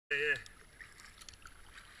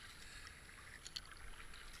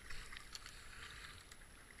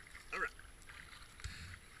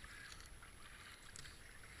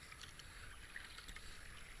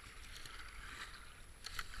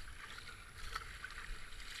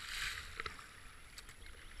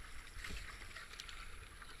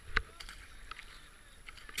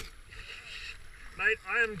mate,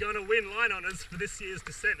 I am going to win line honours for this year's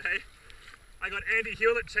descent, hey? I got Andy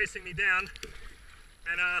Hewlett chasing me down,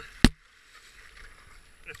 and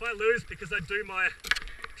if I lose because I do my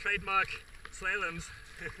trademark slaloms,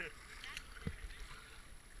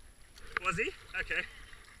 was he? Okay.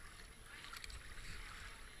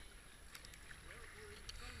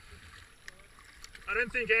 I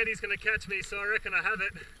don't think Andy's going to catch me, so I reckon I have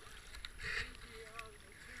it.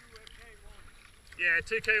 Yeah,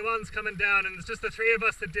 2K1's coming down, and it's just the three of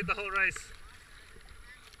us that did the whole race.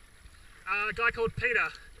 A guy called Peter.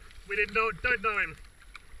 We don't know him,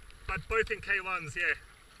 but both in K1s, yeah.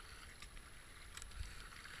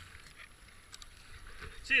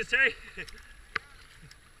 Cheers, Terry.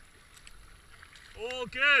 All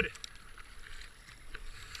good.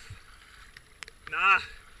 Nah.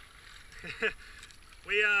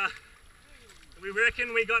 We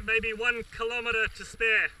reckon we got maybe 1 kilometre to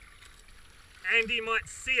spare. Andy might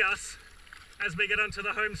see us as we get onto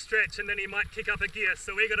the home stretch, and then he might kick up a gear,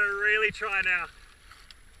 so we got to really try now.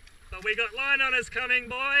 But we got line honours coming,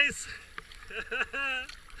 boys.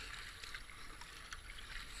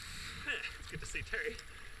 It's good to see Terry.